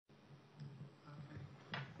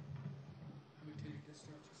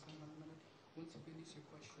to finish your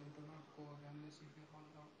question, do not go unless you hear all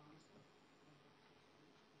our answer.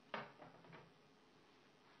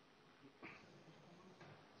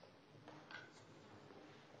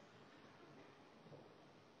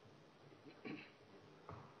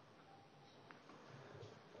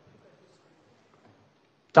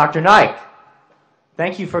 Dr. Naik,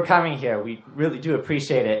 thank you for coming here. We really do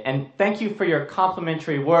appreciate it. And thank you for your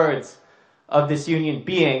complimentary words of this union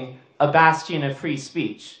being a bastion of free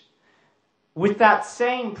speech. With that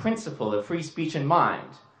same principle of free speech in mind,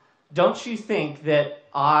 don't you think that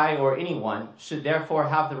I or anyone should therefore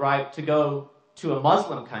have the right to go to a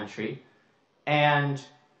Muslim country and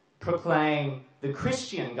proclaim the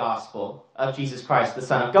Christian gospel of Jesus Christ, the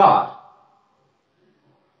Son of God?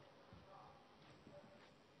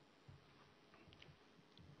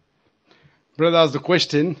 Brother asked the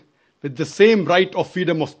question, with the same right of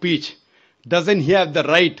freedom of speech, doesn't he have the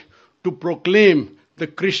right to proclaim the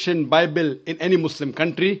Christian Bible in any Muslim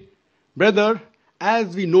country? Brother,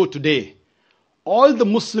 as we know today, all the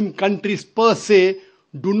Muslim countries per se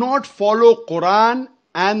do not follow Quran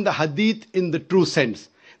and the Hadith in the true sense.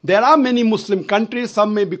 There are many Muslim countries,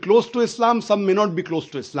 some may be close to Islam, some may not be close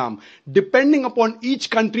to Islam. Depending upon each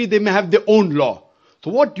country, they may have their own law. So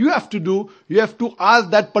what you have to do, you have to ask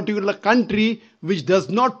that particular country which does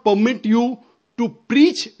not permit you to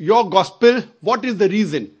preach your gospel, what is the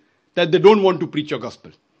reason that they don't want to preach your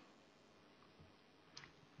gospel?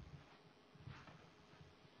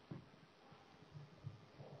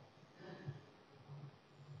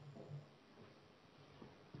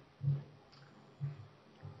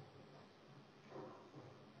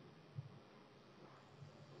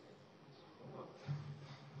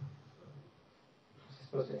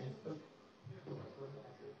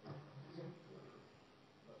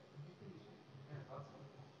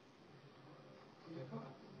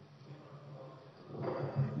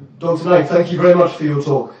 Dr. Naik, thank you very much for your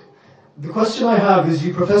talk. The question I have is,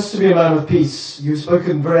 you profess to be a man of peace. You've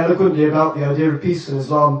spoken very eloquently about the idea of peace in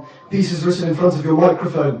Islam. Peace is written in front of your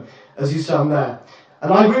microphone as you stand there.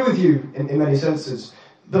 And I agree with you in many senses.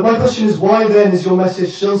 But my question is, why then is your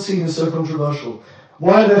message still seen as so controversial?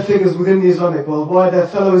 Why are there figures within the Islamic world, why are there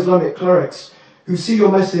fellow Islamic clerics who see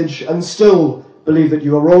your message and still believe that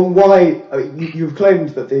you are wrong? Why, you've claimed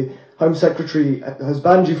that the Home Secretary has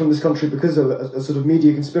banned you from this country because of a sort of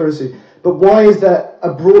media conspiracy. But why is there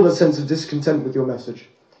a broader sense of discontent with your message?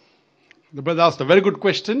 The brother asked a very good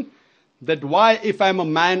question, that why, if I'm a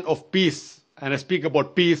man of peace and I speak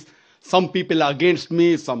about peace, some people are against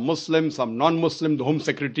me, some Muslims, some non-Muslim, the Home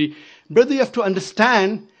Secretary. Brother, you have to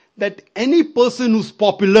understand that any person who's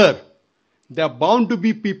popular, there are bound to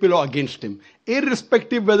be people who are against him,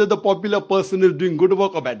 irrespective whether the popular person is doing good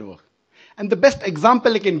work or bad work. And the best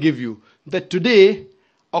example I can give you, that today,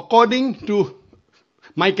 according to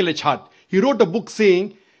Michael H. Hart, he wrote a book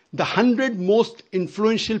saying the 100 most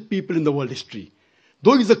influential people in the world history.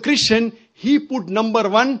 Though he's a Christian, he put number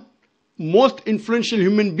one most influential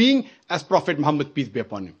human being as Prophet Muhammad, peace be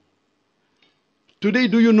upon him. Today,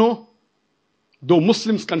 do you know, though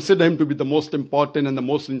Muslims consider him to be the most important and the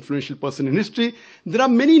most influential person in history, there are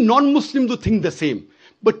many non-Muslims who think the same.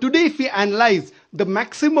 But today, if we analyze the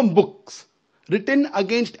maximum books written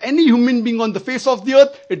against any human being on the face of the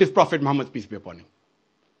earth, it is Prophet Muhammad, peace be upon him.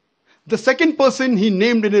 The second person he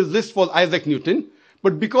named in his list was Isaac Newton,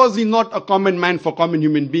 but because he's not a common man for common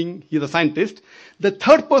human being, he's a scientist. The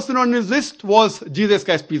third person on his list was Jesus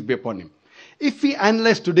Christ, peace be upon him. If we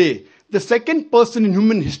analyze today, the second person in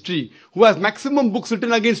human history who has maximum books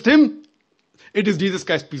written against him, it is Jesus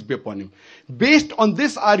Christ, peace be upon him. Based on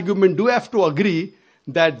this argument, do I have to agree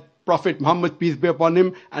that Prophet Muhammad, peace be upon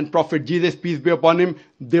him, and Prophet Jesus, peace be upon him,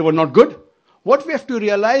 they were not good? What we have to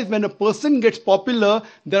realize, when a person gets popular,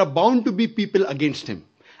 there are bound to be people against him.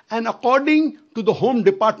 And according to the Home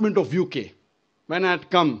Department of UK, when I had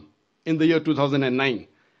come in the year 2009,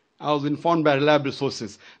 I was informed by reliable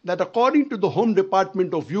sources that according to the Home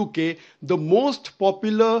Department of UK, the most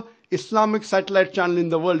popular Islamic satellite channel in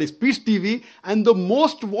the world is Peace TV, and the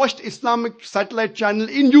most watched Islamic satellite channel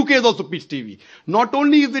in UK is also Peace TV. Not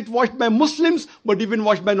only is it watched by Muslims, but even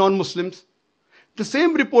watched by non-Muslims. The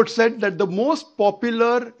same report said that the most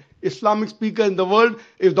popular Islamic speaker in the world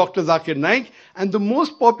is Dr. Zakir Naik, and the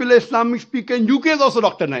most popular Islamic speaker in UK is also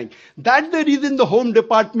Dr. Naik. That's the reason the Home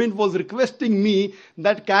Department was requesting me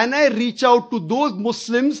that can I reach out to those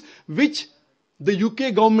Muslims which the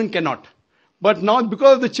UK government cannot. But now,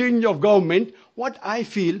 because of the change of government, what I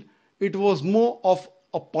feel, it was more of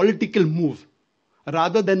a political move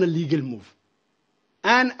rather than a legal move.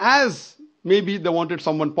 And as maybe they wanted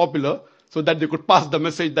someone popular so that they could pass the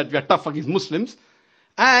message that we are tough against Muslims,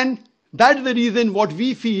 and that's the reason what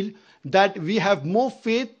we feel, that we have more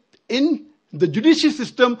faith in the judicial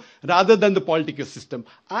system rather than the political system.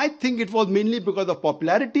 I think it was mainly because of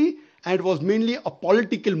popularity, and it was mainly a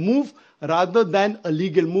political move rather than a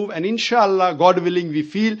legal move. And inshallah, God willing, we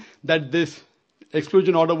feel that this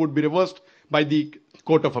exclusion order would be reversed by the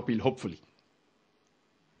Court of Appeal, hopefully.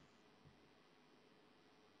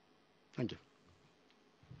 Thank you.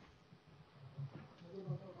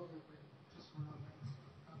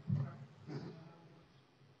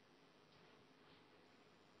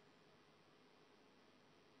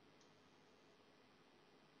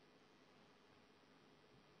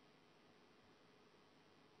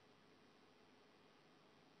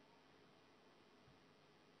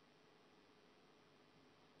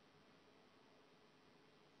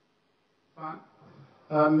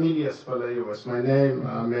 Milias Palay was my name.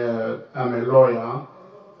 I'm a lawyer,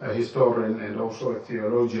 a historian, and also a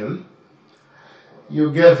theologian.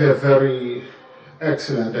 You gave a very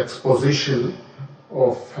excellent exposition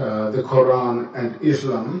of the Quran and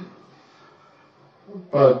Islam,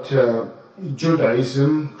 but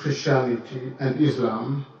Judaism, Christianity, and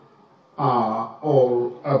Islam are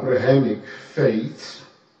all Abrahamic faiths.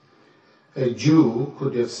 A Jew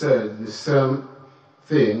could have said the same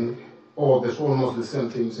thing, or there's almost the same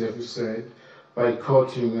things that he said, by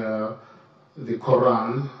quoting the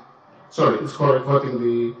Quran,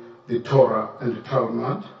 quoting the Torah and the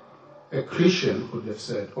Talmud. A Christian could have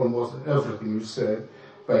said almost everything you said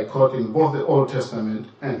by quoting both the Old Testament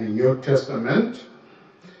and the New Testament.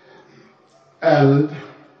 And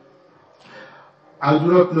I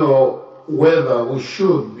do not know whether we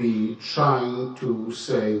should be trying to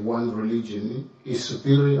say one religion is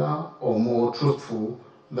superior or more truthful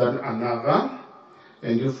than another.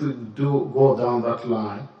 And if we do go down that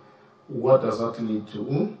line, what does that lead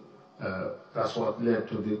to? That's what led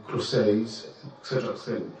to the Crusades, etc.,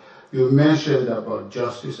 etc. You mentioned about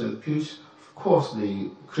justice and peace. Of course, the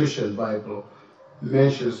Christian Bible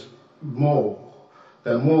mentions more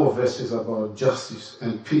verses about justice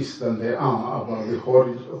and peace than there are about the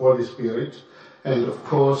Holy Spirit. And of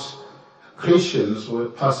course, Christians were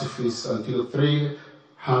pacifists until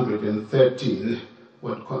 313.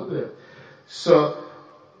 So,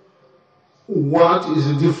 what is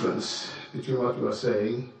the difference between what you are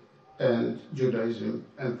saying and Judaism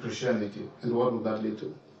and Christianity, and what would that lead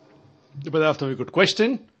to? But that's a very good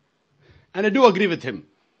question. And I do agree with him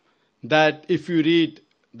that if you read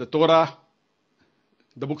the Torah,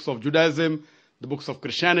 the books of Judaism, the books of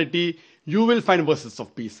Christianity, you will find verses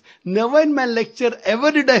of peace. Never in my lecture ever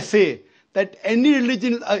did I say that any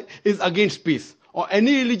religion is against peace or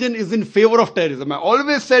any religion is in favor of terrorism. I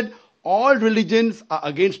always said all religions are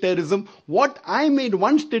against terrorism. What I made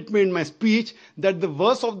one statement in my speech, that the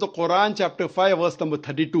verse of the Quran, chapter 5, verse number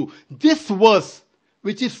 32, this verse,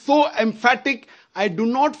 which is so emphatic, I do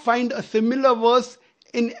not find a similar verse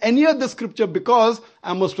in any other scripture, because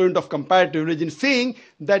I'm a student of comparative religion, saying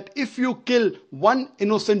that if you kill one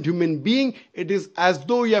innocent human being, it is as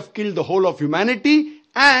though you have killed the whole of humanity.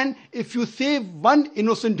 And if you save one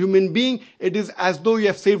innocent human being, it is as though you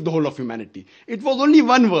have saved the whole of humanity. It was only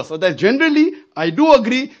one verse. So that generally, I do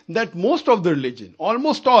agree that most of the religion,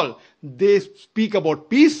 almost all, they speak about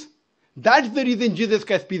peace. That's the reason Jesus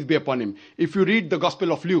Christ, peace be upon him. If you read the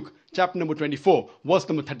Gospel of Luke, chapter number 24, verse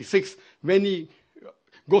number 36, when he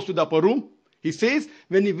goes to the upper room, he says,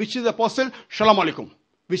 when he wishes the apostle, Shalom Alaikum,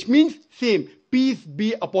 which means same, peace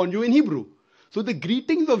be upon you in Hebrew. So the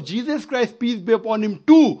greetings of Jesus Christ, peace be upon him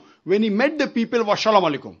too, when he met the people, was Shalom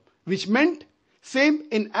Alaikum, which meant same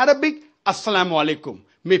in Arabic, Assalamu Alaikum,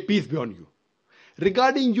 may peace be on you.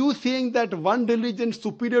 Regarding you saying that one religion is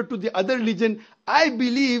superior to the other religion, I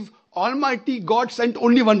believe Almighty God sent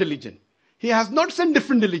only one religion. He has not sent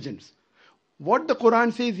different religions. What the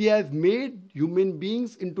Quran says, he has made human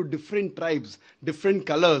beings into different tribes, different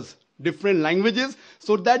colors, different languages,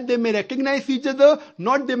 so that they may recognize each other,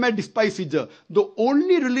 not they may despise each other. The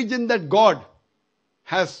only religion that God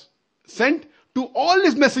has sent to all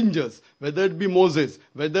his messengers, whether it be Moses,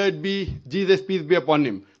 whether it be Jesus, peace be upon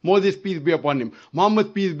him, Moses, peace be upon him,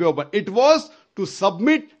 Muhammad, peace be upon him, it was to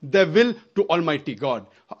submit their will to Almighty God.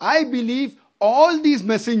 I believe all these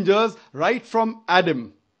messengers, right from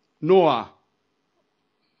Adam, Noah,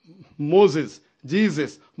 Moses,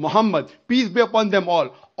 Jesus, Muhammad, peace be upon them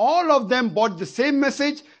all of them brought the same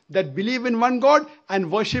message, that believe in one God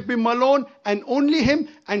and worship him alone and only him,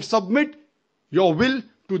 and submit your will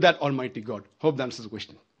to that Almighty God. Hope that answers the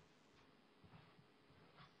question.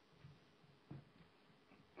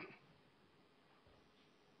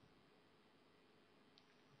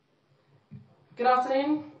 Good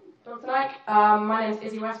afternoon, Dr. Naik. My name is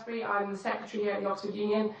Izzy Westbury. I'm the secretary here at the Oxford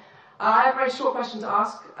Union. I have a very short question to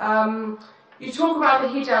ask. You talk about the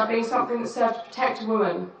hijab being something that serves to protect a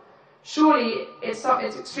woman. Surely it's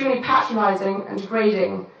extremely patronising and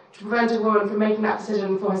degrading to prevent a woman from making that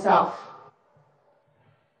decision for herself.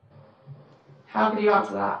 How could you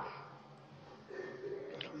answer that?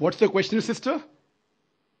 What's the question, sister?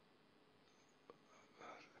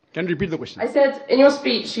 Can you repeat the question? I said, in your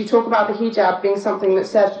speech, you talk about the hijab being something that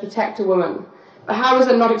serves to protect a woman. But how is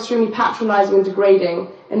it not extremely patronising and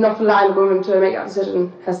degrading in not allowing a woman to make that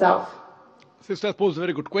decision herself? Sister posed a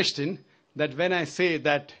very good question, that when I say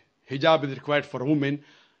that hijab is required for a woman,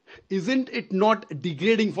 isn't it not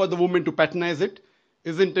degrading for the woman to patronize it?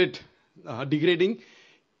 Isn't it degrading?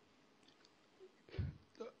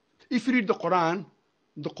 If you read the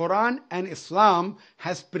Quran and Islam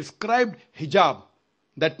has prescribed hijab.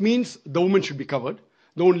 That means the woman should be covered.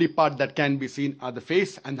 The only part that can be seen are the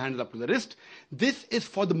face and the hands up to the wrist. This is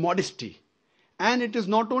for the modesty. And it is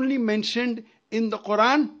not only mentioned in the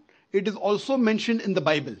Quran, it is also mentioned in the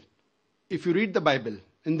Bible. If you read the Bible,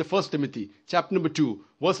 in the 1 Timothy, chapter number 2,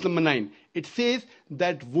 verse number 9, it says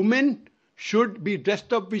that women should be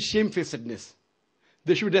dressed up with shamefacedness.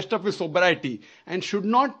 They should be dressed up with sobriety and should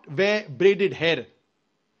not wear braided hair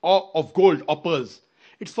or of gold or pearls.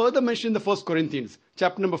 It's further mentioned in the 1 Corinthians,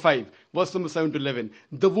 chapter number 5, verse number 7 to 11.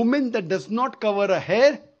 The woman that does not cover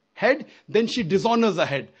her head, then she dishonors her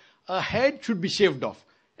head. Her head should be shaved off.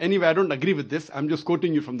 Anyway, I don't agree with this. I'm just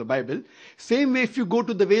quoting you from the Bible. Same way, if you go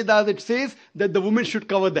to the Vedas, it says that the woman should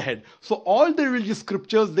cover the head. So all the religious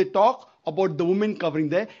scriptures, they talk about the woman covering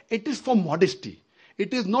there. It is for modesty.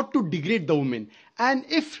 It is not to degrade the woman. And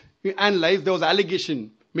if you analyze, there was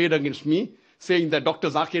allegation made against me saying that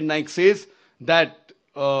Dr. Zakir Naik says that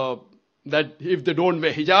if they don't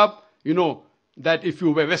wear hijab, that if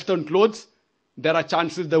you wear Western clothes, there are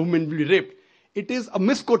chances the woman will be raped. It is a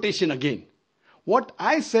misquotation again. What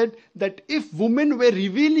I said, that if women wear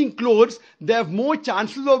revealing clothes, they have more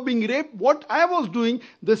chances of being raped. What I was doing,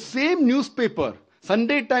 the same newspaper,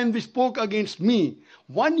 Sunday Times, which spoke against me,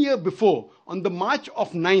 1 year before, on the March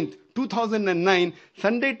of 9th, 2009,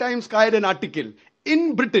 Sunday Times carried an article.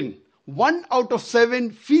 In Britain, 1 out of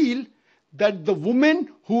 7 feel that the women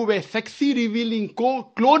who wear sexy revealing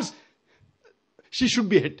clothes, she should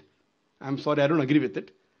be hit. I'm sorry, I don't agree with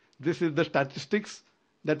it. This is the statistics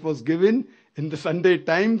that was given in the Sunday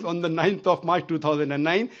Times on the 9th of March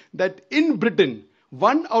 2009, that in Britain,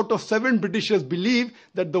 1 out of 7 Britishers believe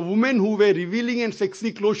that the women who wear revealing and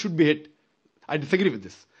sexy clothes should be hit. I disagree with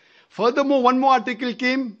this. Furthermore, one more article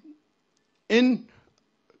came in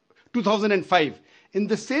 2005. In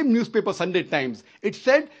the same newspaper, Sunday Times, it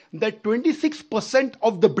said that 26%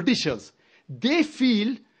 of the Britishers, they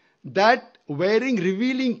feel that wearing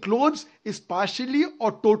revealing clothes is partially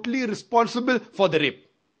or totally responsible for the rape.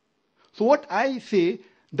 So what I say,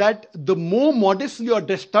 that the more modest you are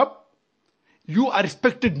dressed up, you are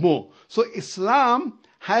respected more. So Islam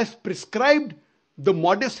has prescribed the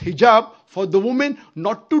modest hijab for the woman,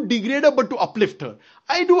 not to degrade her but to uplift her.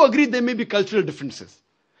 I do agree there may be cultural differences.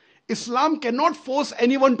 Islam cannot force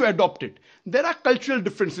anyone to adopt it. There are cultural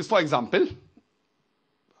differences. For example,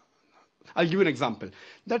 I'll give you an example.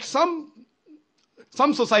 That some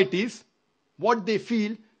societies, what they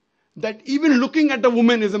feel, that even looking at a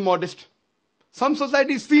woman is immodest. Some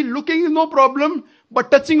societies feel looking is no problem, but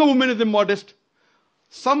touching a woman is immodest.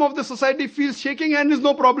 Some of the society feels shaking hand is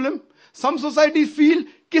no problem. Some societies feel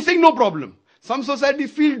kissing no problem. Some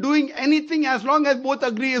societies feel doing anything as long as both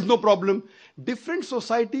agree is no problem. Different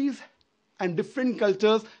societies and different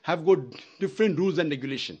cultures have got different rules and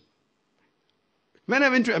regulation. When I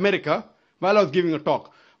went to America, while I was giving a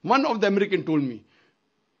talk, one of the Americans told me,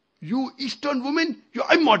 "You Eastern women,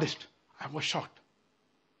 you're immodest." I was shocked.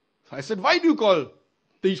 So I said, "Why do you call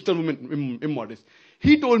the Eastern women immodest?"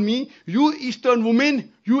 He told me, "You Eastern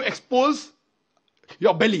women, you expose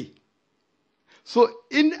your belly." So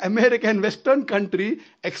in America and Western country,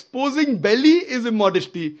 exposing belly is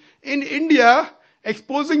immodesty. In India,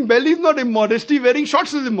 exposing belly is not immodesty, wearing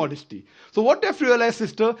shorts is immodesty. So what I've realized,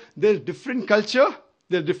 sister, there's different culture,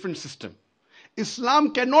 there's different system.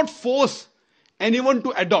 Islam cannot force anyone to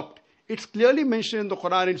adopt. It's clearly mentioned in the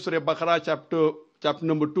Quran in Surah Baqarah chapter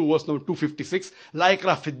number 2, verse number 256, La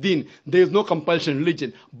ikrah fid din, there is no compulsion in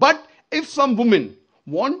religion. But if some women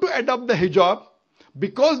want to adopt the hijab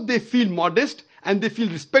because they feel modest and they feel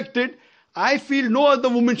respected, I feel no other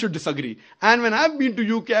woman should disagree. And when I've been to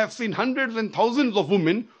UK, I've seen hundreds and thousands of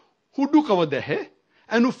women who do cover their hair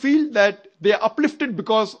and who feel that they are uplifted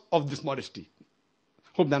because of this modesty.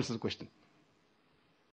 Hope that answers the question.